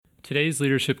Today's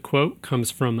leadership quote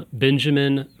comes from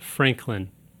Benjamin Franklin.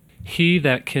 He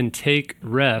that can take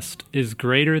rest is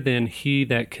greater than he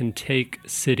that can take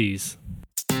cities.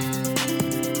 The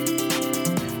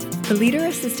Leader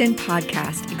Assistant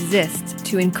Podcast exists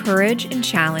to encourage and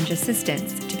challenge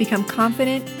assistants to become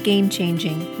confident,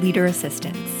 game-changing leader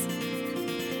assistants.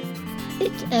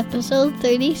 It's episode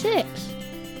 36.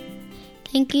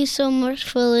 Thank you so much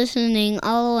for listening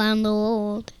all around the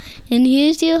world. And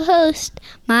here's your host,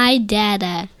 my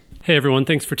dada. Hey everyone,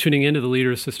 thanks for tuning in to the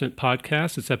Leader Assistant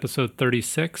Podcast. It's episode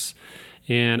 36,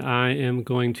 and I am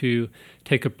going to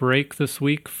take a break this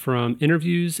week from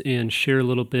interviews and share a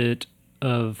little bit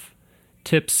of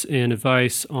tips and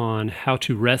advice on how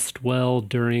to rest well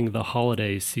during the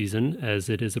holiday season as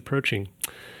it is approaching.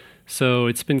 So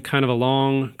it's been kind of a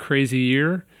long, crazy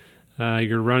year.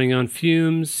 You're running on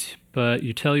fumes, but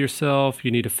you tell yourself you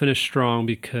need to finish strong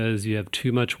because you have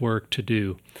too much work to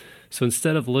do. So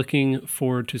instead of looking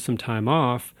forward to some time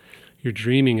off, you're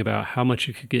dreaming about how much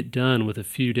you could get done with a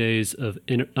few days of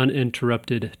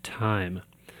uninterrupted time.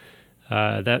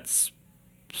 That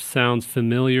sounds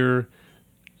familiar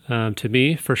to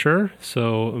me for sure.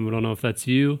 So I don't know if that's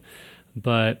you,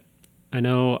 but I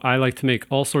know I like to make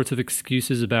all sorts of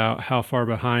excuses about how far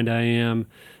behind I am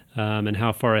and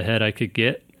how far ahead I could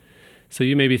get. So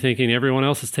you may be thinking, everyone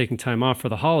else is taking time off for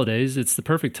the holidays. It's the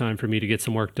perfect time for me to get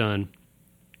some work done.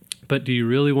 But do you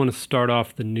really want to start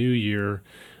off the new year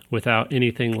without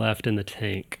anything left in the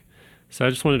tank? So I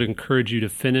just wanted to encourage you to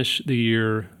finish the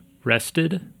year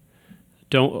rested.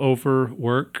 Don't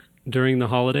overwork during the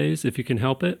holidays if you can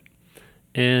help it.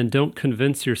 And don't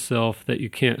convince yourself that you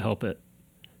can't help it.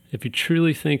 If you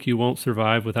truly think you won't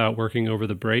survive without working over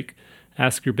the break,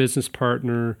 ask your business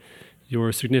partner,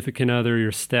 your significant other,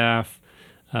 your staff,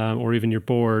 or even your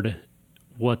board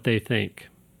what they think.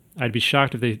 I'd be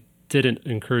shocked if they didn't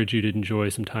encourage you to enjoy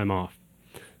some time off.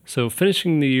 So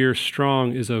finishing the year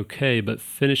strong is okay, but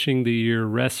finishing the year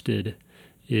rested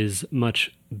is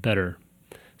much better.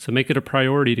 So make it a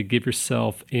priority to give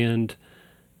yourself and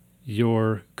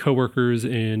your coworkers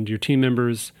and your team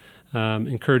members,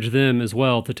 encourage them as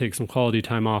well to take some quality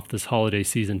time off this holiday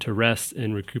season to rest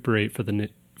and recuperate for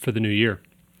the new year.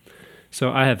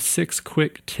 So I have 6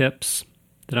 quick tips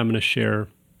that I'm going to share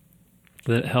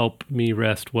that help me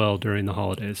rest well during the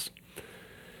holidays.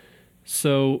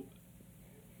 So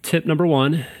tip number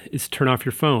 1 is turn off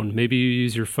your phone. Maybe you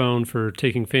use your phone for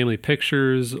taking family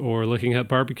pictures or looking at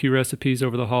barbecue recipes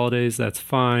over the holidays. That's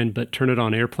fine, but turn it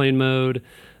on airplane mode,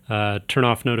 turn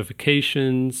off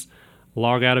notifications,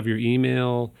 log out of your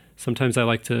email. Sometimes I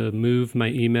like to move my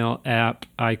email app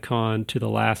icon to the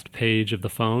last page of the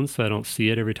phone so I don't see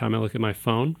it every time I look at my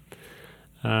phone.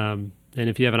 And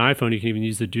if you have an iPhone, you can even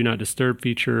use the Do Not Disturb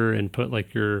feature and put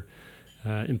like your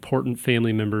important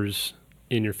family members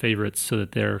in your favorites so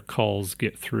that their calls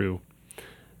get through.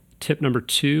 Tip number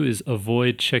 2 is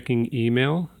avoid checking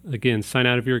email. Again, sign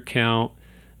out of your account.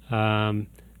 You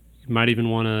might even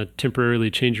want to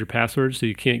temporarily change your password so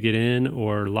you can't get in,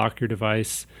 or lock your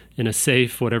device in a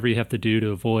safe. Whatever you have to do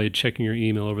to avoid checking your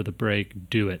email over the break,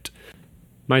 do it.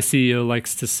 My CEO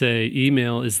likes to say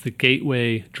email is the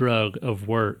gateway drug of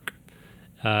work.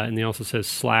 And he also says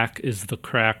Slack is the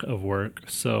crack of work.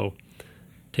 So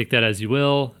take that as you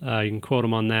will. You can quote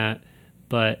him on that.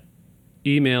 But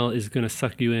email is going to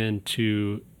suck you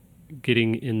into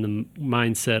getting in the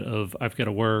mindset of I've got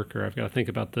to work or I've got to think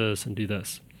about this and do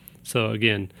this. So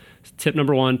again, tip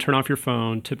number 1, turn off your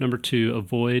phone. Tip number 2,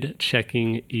 avoid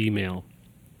checking email.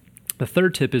 The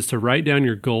third tip is to write down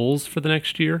your goals for the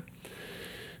next year.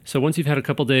 So once you've had a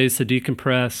couple days to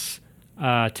decompress,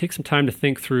 take some time to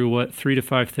think through what 3 to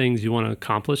 5 things you want to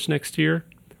accomplish next year.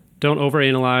 Don't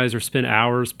overanalyze or spend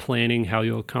hours planning how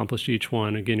you'll accomplish each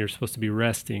one. Again, you're supposed to be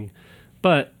resting.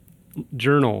 But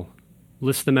journal,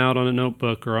 list them out on a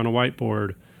notebook or on a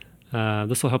whiteboard.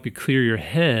 This will help you clear your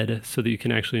head so that you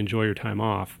can actually enjoy your time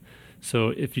off. So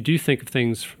if you do think of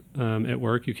things at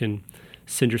work, you can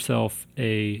send yourself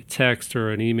a text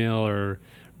or an email or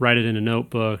write it in a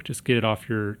notebook. Just get it off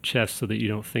your chest so that you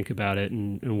don't think about it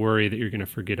and worry that you're going to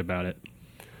forget about it.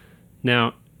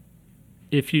 Now,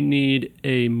 if you need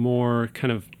a more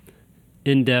kind of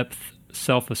in-depth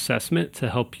self-assessment to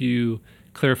help you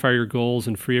clarify your goals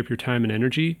and free up your time and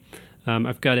energy,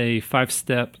 I've got a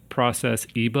 5-step process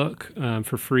ebook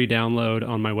for free download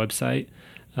on my website.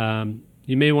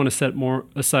 You may want to set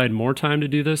aside more time to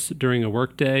do this during a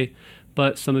work day,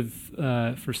 but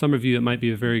for some of you, it might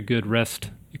be a very good rest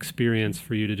experience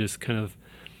for you to just kind of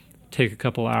take a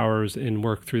couple hours and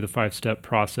work through the 5-step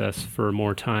process for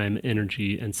more time,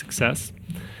 energy, and success.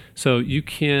 So you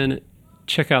can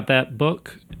check out that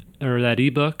book that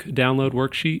ebook download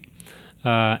worksheet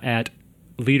at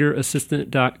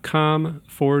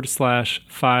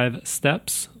leaderassistant.com/5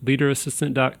 steps,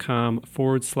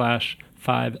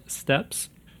 leaderassistant.com/5 steps.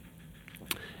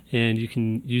 And you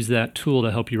can use that tool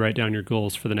to help you write down your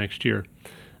goals for the next year.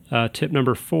 Tip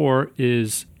number 4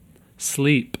 is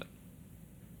sleep.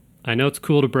 I know it's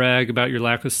cool to brag about your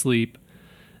lack of sleep,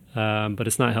 but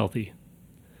it's not healthy.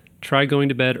 Try going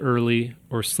to bed early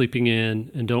or sleeping in,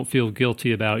 and don't feel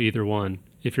guilty about either one.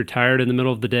 If you're tired in the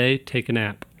middle of the day, take a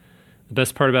nap. The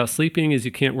best part about sleeping is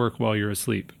you can't work while you're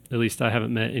asleep. At least I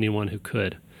haven't met anyone who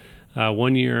could.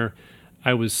 One year,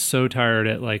 I was so tired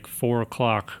at like 4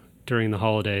 o'clock during the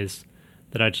holidays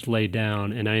that I just laid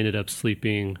down, and I ended up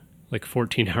sleeping like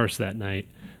 14 hours that night.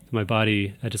 My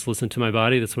body, I just listened to my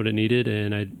body. That's what it needed,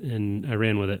 and I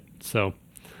ran with it. So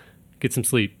get some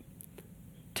sleep.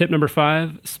 Tip number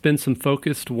 5, spend some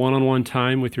focused one-on-one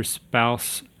time with your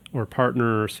spouse or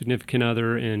partner or significant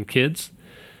other and kids.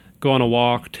 Go on a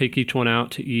walk, take each one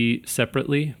out to eat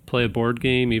separately, play a board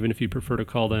game, even if you prefer to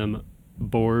call them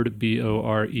bored,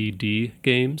 B-O-R-E-D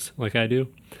games, like I do.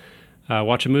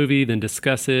 Watch a movie, then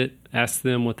discuss it, ask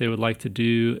them what they would like to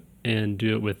do, and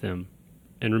do it with them.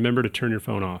 And remember to turn your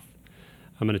phone off.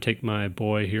 I'm going to take my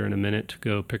boy here in a minute to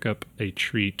go pick up a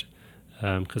treat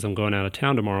because I'm going out of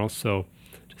town tomorrow, so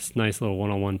just nice little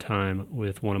one-on-one time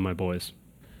with one of my boys.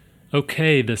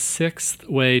 Okay, the 6th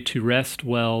way to rest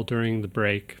well during the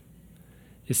break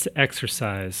is to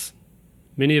exercise.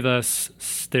 Many of us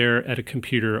stare at a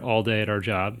computer all day at our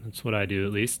job. That's what I do,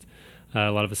 at least.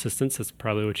 A lot of assistants, that's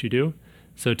probably what you do.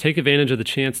 So take advantage of the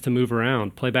chance to move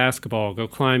around, play basketball, go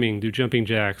climbing, do jumping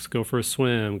jacks, go for a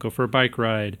swim, go for a bike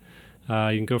ride.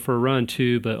 You can go for a run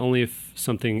too, but only if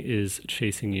something is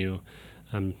chasing you.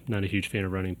 I'm not a huge fan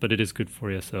of running, but it is good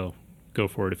for you, so go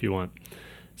for it if you want.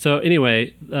 So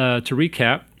anyway, to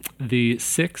recap, the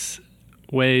 6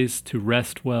 ways to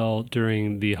rest well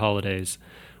during the holidays.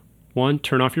 1,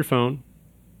 turn off your phone.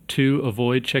 2,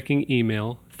 avoid checking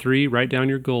email. 3, write down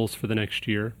your goals for the next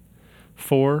year.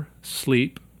 4,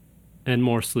 sleep and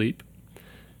more sleep.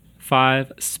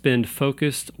 5, spend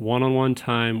focused one-on-one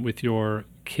time with your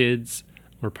kids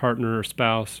or partner or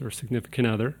spouse or significant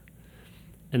other.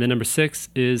 And then number 6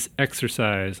 is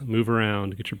exercise. Move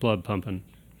around, get your blood pumping.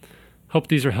 Hope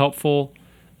these are helpful.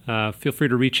 Feel free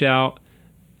to reach out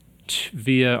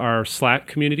via our Slack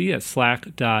community at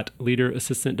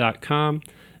slack.leaderassistant.com.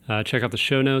 Check out the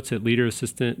show notes at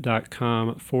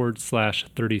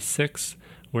leaderassistant.com/36,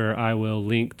 where I will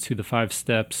link to the 5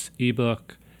 steps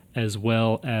ebook as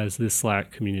well as this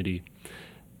Slack community.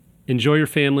 Enjoy your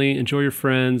family, enjoy your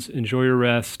friends, enjoy your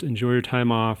rest, enjoy your time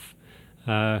off.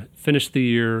 Finish the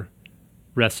year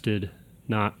rested,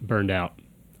 not burned out.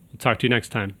 We'll talk to you next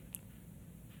time.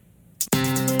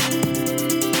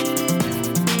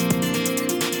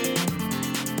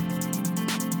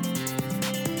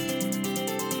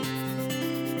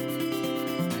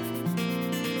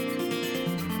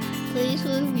 Please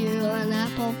review on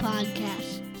Apple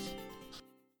Podcasts.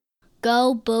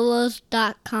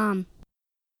 GoBulls.com